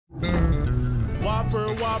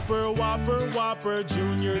Whopper, Whopper, Whopper, Whopper,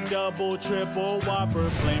 Junior, Double, Triple, Whopper,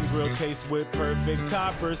 Flame Grill taste with perfect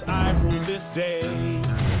toppers. I rule this day.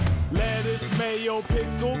 Lettuce, mayo,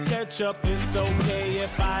 pickle, ketchup, it's okay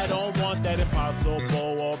if I don't want that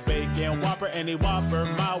Impossible or bacon Whopper, any Whopper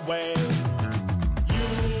my way. You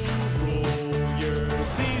rule your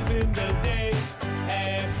season today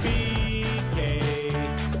at BK,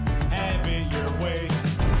 have it your way.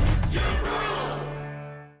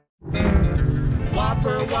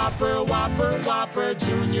 Whopper, Whopper, Whopper, Whopper,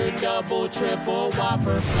 Junior, Double, Triple,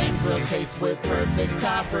 Whopper, Flame Grill taste with perfect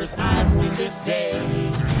toppers. I rule this day.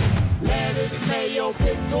 Lettuce, mayo,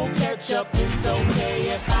 pickle, ketchup, it's okay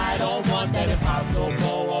if I don't want that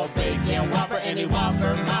Impossible or bacon Whopper, any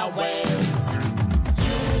Whopper my way.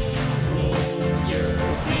 You rule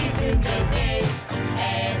your season today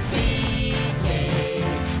at BK,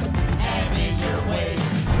 have it your way.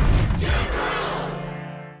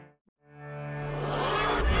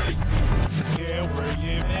 Yeah, where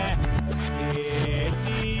you at? Yeah,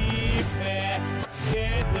 deep at.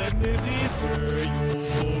 Yeah, let me see, sir, you.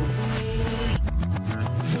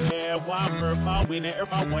 Whopper, my winner,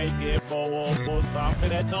 my way, get for something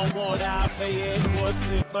that no more that I pay it was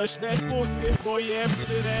it, push that good boy,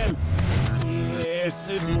 Amsterdam. Yeah, it's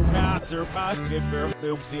a new concert, I skip her,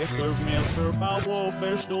 films, yes, there's mail for my wolf,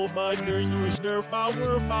 there's no butter, you stir my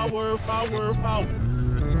worth, my worth, my worth, my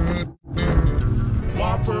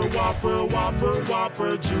Whopper, Whopper, Whopper,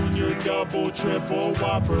 Whopper, Junior, Double, Triple,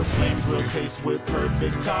 Whopper, Flame Grill taste with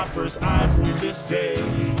perfect toppers. I rule this day.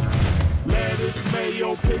 Lettuce,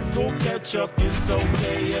 mayo, pickle, ketchup, it's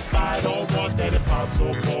okay if I don't want that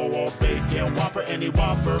Impossible or bacon Whopper, any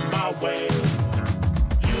Whopper my way.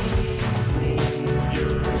 You rule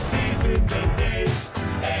your season today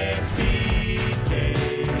at BK,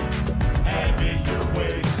 have it your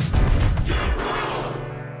way.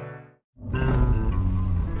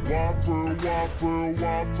 Whopper, Whopper,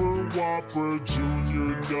 Whopper, Whopper,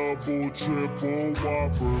 Junior, Double, Triple,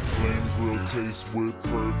 Whopper, Flame Grill taste with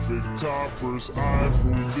perfect toppers. I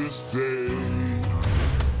rule this day.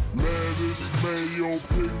 Lettuce, mayo,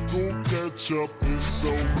 pickle, ketchup, it's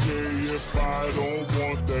okay if I don't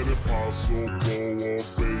want that Impossible or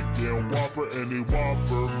bacon Whopper, any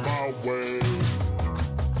Whopper my way.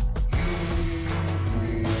 You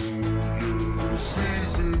rule your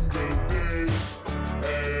season today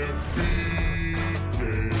at BK,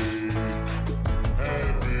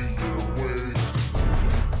 have it your way.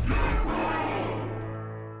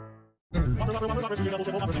 Whopper, Whopper,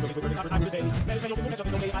 Whopper, Junior, Double, Triple,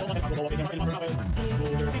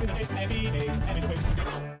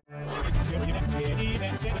 Whopper, Flame Grill taste with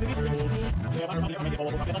perfect toppers. I rule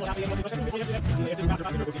this day.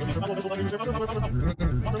 Lettuce, mayo,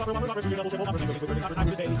 pickle, ketchup,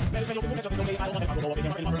 it's okay if I don't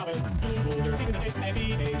want that Impossible or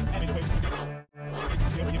bacon Whopper, any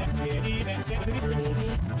Whopper my way.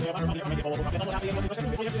 You rule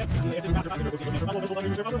your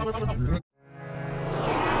season today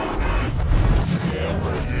at BK,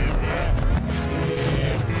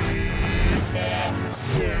 have it your way.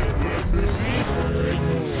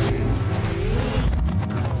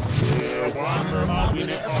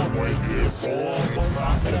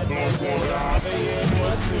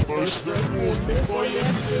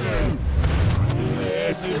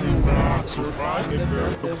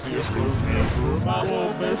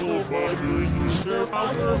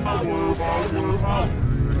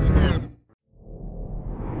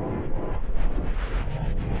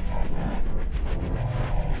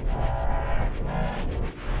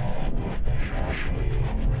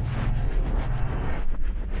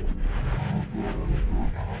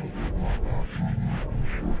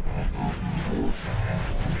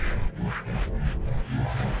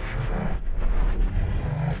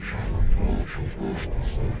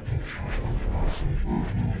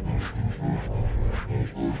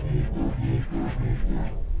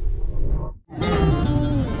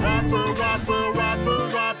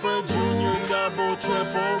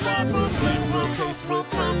 Triple Whopper, Flame Grill taste with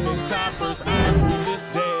perfect toppers. I rule this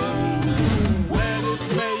day. Lettuce,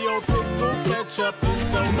 mayo, pickle, ketchup,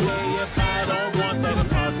 it's okay if I don't want that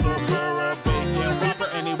Impossible or bacon Whopper,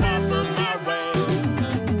 any Whopper my way.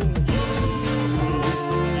 You rule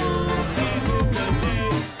your season today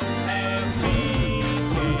at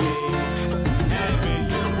BK, have it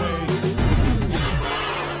your way.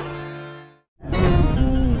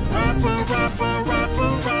 Whopper, Whopper,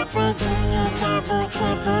 Whopper, Whopper, Junior, Double,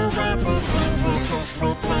 Triple, Whopper, Flame Grill taste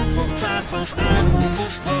with perfect toppers. I